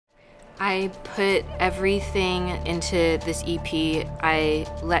I put everything into this EP. I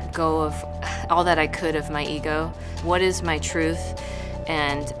let go of all that I could of my ego. What is my truth?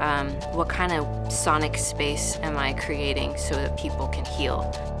 And what kind of sonic space am I creating so that people can heal?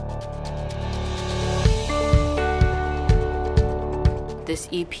 This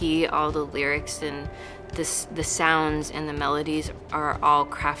EP, all the lyrics and the sounds and the melodies are all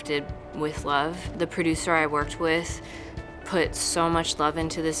crafted with love. The producer I worked with put so much love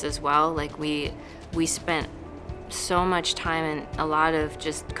into this as well. Like we spent so much time and a lot of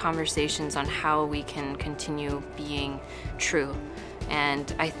just conversations on how we can continue being true.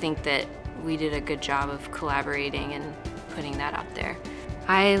 And I think that we did a good job of collaborating and putting that out there.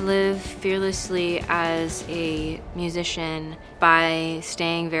 I live fearlessly as a musician by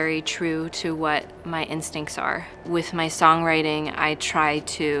staying very true to what my instincts are. With my songwriting, I try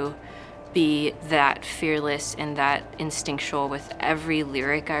to be that fearless and that instinctual with every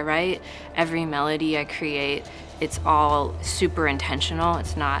lyric I write, every melody I create. It's all super intentional.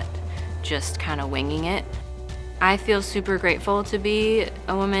 It's not just kind of winging it. I feel super grateful to be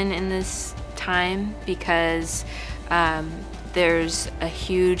a woman in this time because there's a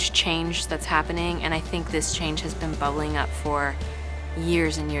huge change that's happening, and I think this change has been bubbling up for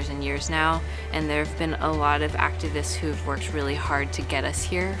years and years and years now, and there have been a lot of activists who've worked really hard to get us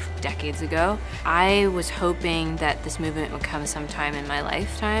here decades ago. I was hoping that this movement would come sometime in my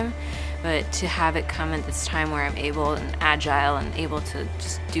lifetime, but to have it come at this time where I'm able and agile and able to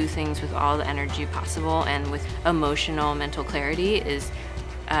just do things with all the energy possible and with emotional, mental clarity is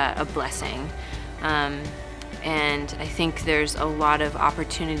a blessing. And I think there's a lot of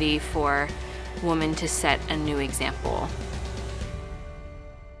opportunity for women to set a new example.